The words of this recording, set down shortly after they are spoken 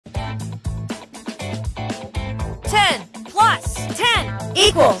10 plus 10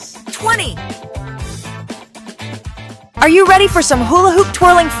 equals 20. Are you ready for some hula hoop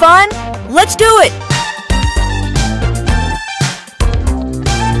twirling fun? Let's do it!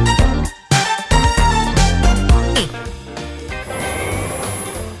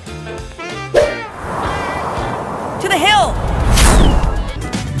 To the hill!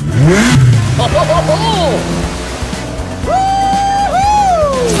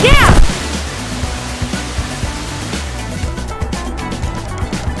 Yeah!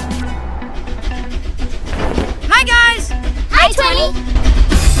 Hi guys! Hi, 20!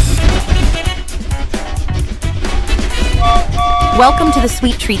 Welcome to the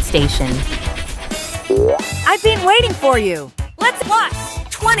Sweet Treat Station. I've been waiting for you. Let's plus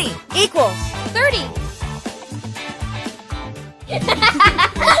 20 equals 30.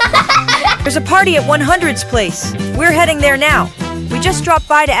 There's a party at 100's place. We're heading there now. We just dropped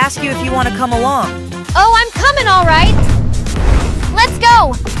by to ask you if you want to come along. Oh, I'm coming, all right. Let's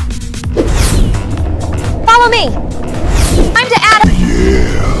go. Follow me. Time to add a...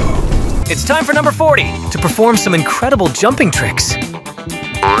 It's time for number 40 to perform some incredible jumping tricks.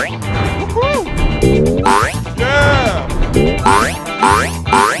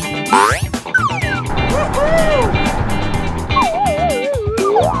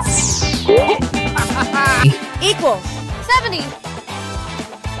 Equals 70.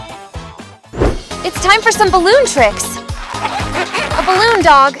 It's time for some balloon tricks. A balloon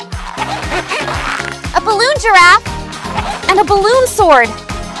dog. A balloon giraffe. And a balloon sword.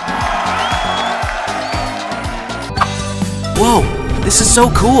 Whoa, this is so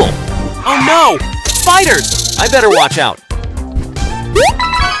cool. Oh no, spiders! I better watch out.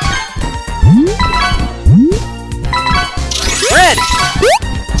 Red,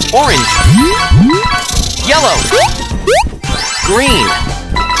 orange, yellow, green,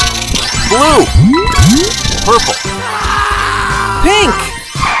 blue, purple, pink.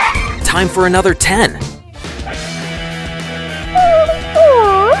 Time for another 10.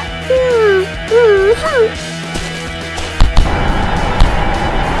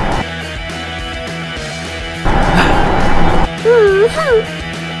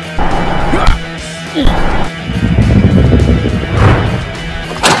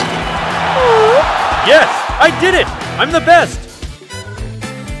 Yes, I did it! I'm the best!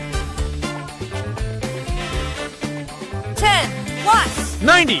 10 plus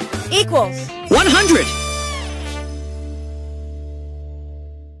 90! equals 100!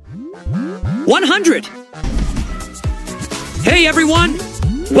 100! Hey everyone!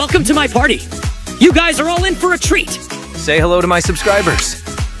 Welcome to my party! You guys are all in for a treat! Say hello to my subscribers.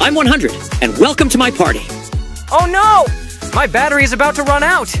 I'm 100, and welcome to my party! Oh no! My battery is about to run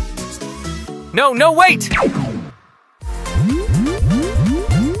out! No, wait! 10,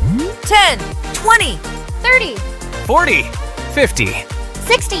 20, 30. 40, 50,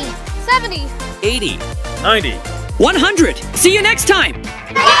 60. 70. 80. 90. 100! See you next time!